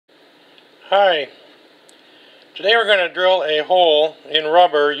Hi, today we're going to drill a hole in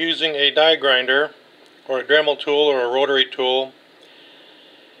rubber using a die grinder or a dremel tool or a rotary tool.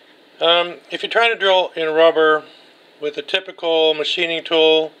 If you're trying to drill in rubber with a typical machining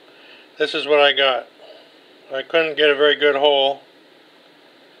tool, this is what I got. I couldn't get a very good hole.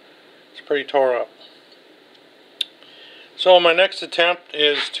 It's pretty tore up. So my next attempt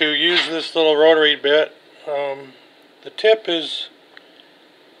is to use this little rotary bit. The tip is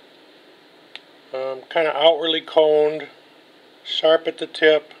kind of outwardly coned, sharp at the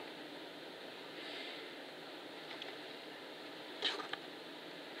tip.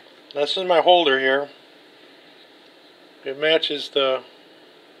 This is my holder here. It matches the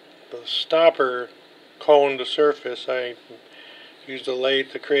stopper coned surface. I used a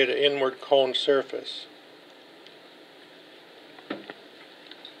lathe to create an inward coned surface.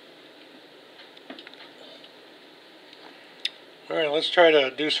 Alright, let's try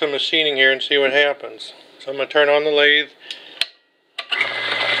to do some machining here and see what happens. So I'm going to turn on the lathe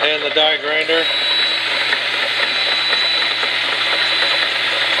and the die grinder.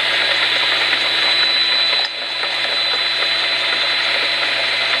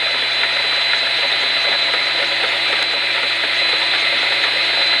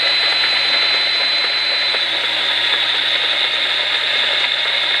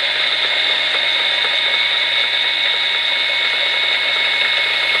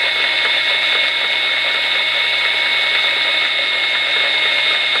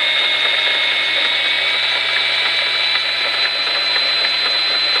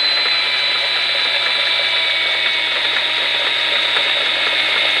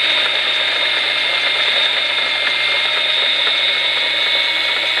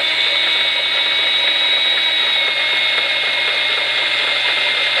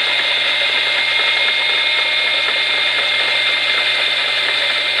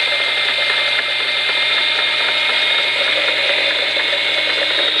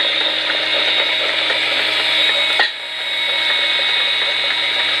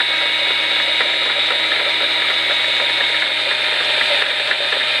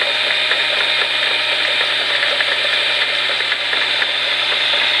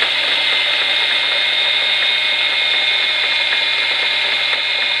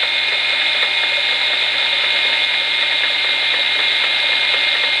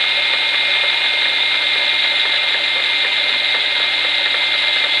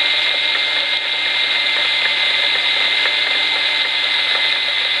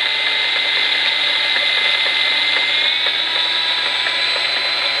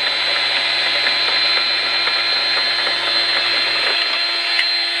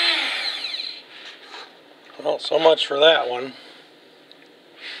 Well, so much for that one.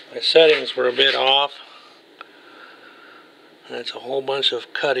 My settings were a bit off. That's a whole bunch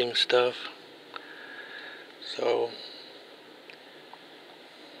of cutting stuff. So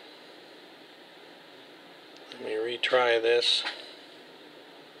let me retry this.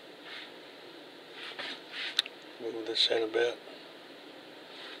 Move this in a bit.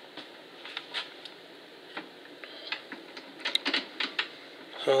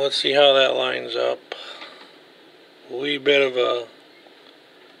 So let's see how that lines up. A wee bit of a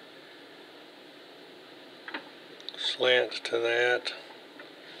slant to that.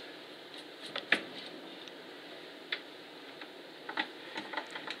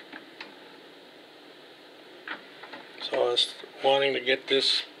 So I was wanting to get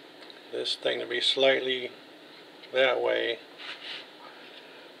this thing to be slightly that way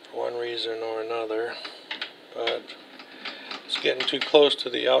for one reason or another, but it's getting too close to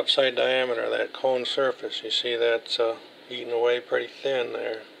the outside diameter of that cone surface. You see that's eating away pretty thin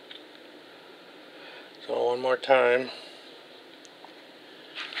there. So one more time.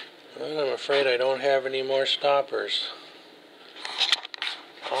 And I'm afraid I don't have any more stoppers.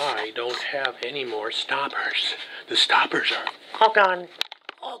 I don't have any more stoppers. The stoppers are all gone.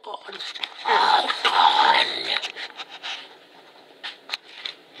 All gone. All gone.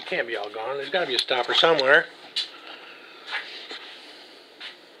 You can't be all gone. There's got to be a stopper somewhere.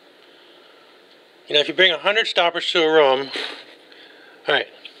 You know, if you bring 100 stoppers to a room, alright,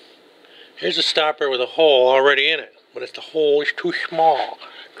 here's a stopper with a hole already in it, but if the hole is too small,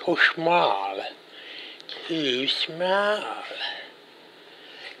 too small, too small,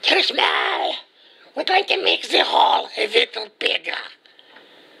 too small, we're going to make the hole a little bigger.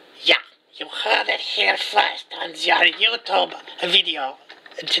 Yeah, you heard it here first on your YouTube video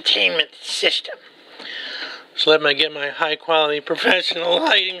entertainment system. So let me get my high quality professional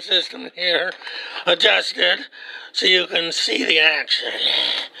lighting system here adjusted so you can see the action.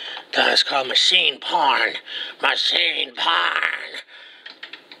 That's called machine porn. Machine porn.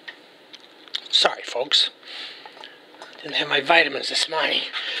 Sorry, folks. Didn't have my vitamins this morning.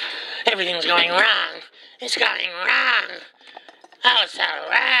 Everything's going wrong. It's going wrong. Oh, so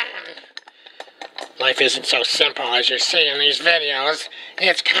wrong. Life isn't so simple as you see in these videos.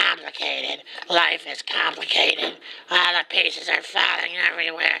 It's complicated. Life is complicated. All the pieces are falling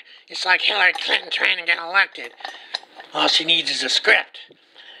everywhere. It's like Hillary Clinton trying to get elected. All she needs is a script.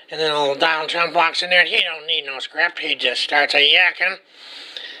 And then old Donald Trump walks in there and he don't need no script. He just starts a-yakking.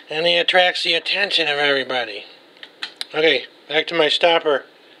 And he attracts the attention of everybody. Okay, back to my stopper.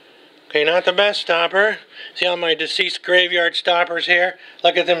 Okay, not the best stopper. See all my deceased graveyard stoppers here?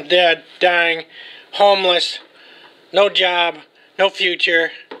 Look at them dead, dying, homeless, no job, no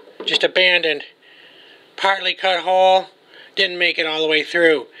future, just abandoned. Partly cut hole, didn't make it all the way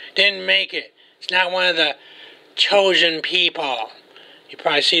through. Didn't make it. It's not one of the chosen people. You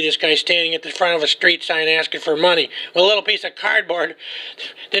probably see this guy standing at the front of a street sign asking for money with a little piece of cardboard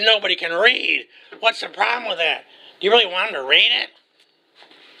that nobody can read. What's the problem with that? Do you really want him to read it?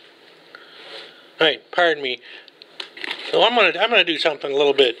 Alright, pardon me. So I'm gonna do something a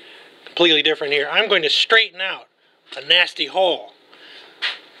little bit completely different here. I'm going to straighten out a nasty hole.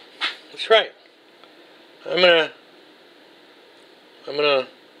 That's right. I'm gonna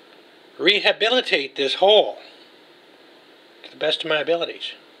rehabilitate this hole to the best of my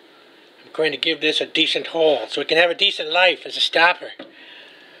abilities. I'm going to give this a decent hole so it can have a decent life as a stopper.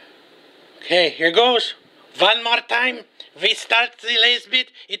 Okay, here goes. One more time. We start the last bit.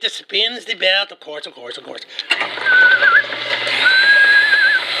 It spins the belt. Of course.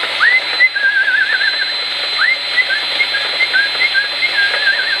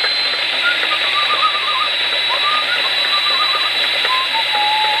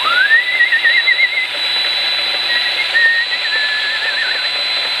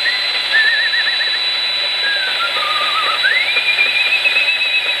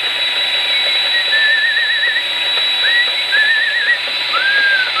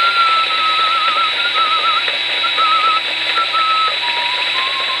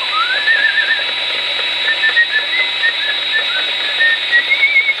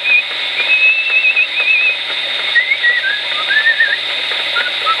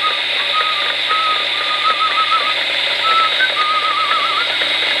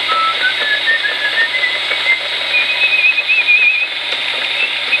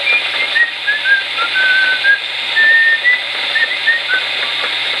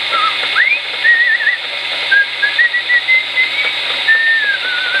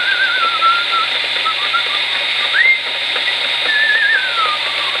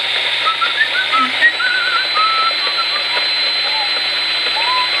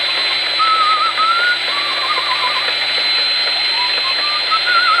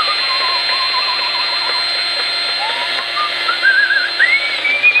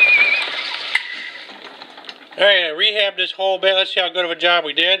 Alright, I rehabbed this whole bit. Let's see how good of a job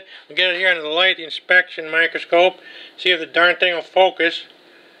we did. We'll get it here under the lathe inspection microscope. See if the darn thing will focus.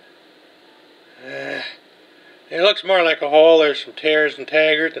 It looks more like a hole. There's some tears and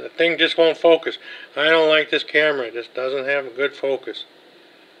taggart, and the thing just won't focus. I don't like this camera. It just doesn't have a good focus.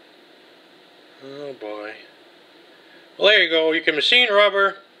 Oh boy. Well, there you go. You can machine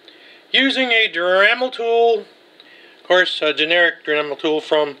rubber using a Dremel tool. Of course, a generic Dremel tool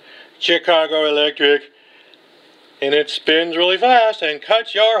from Chicago Electric. And it spins really fast and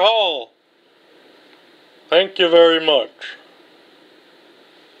cuts your hole. Thank you very much.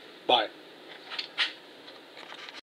 Bye.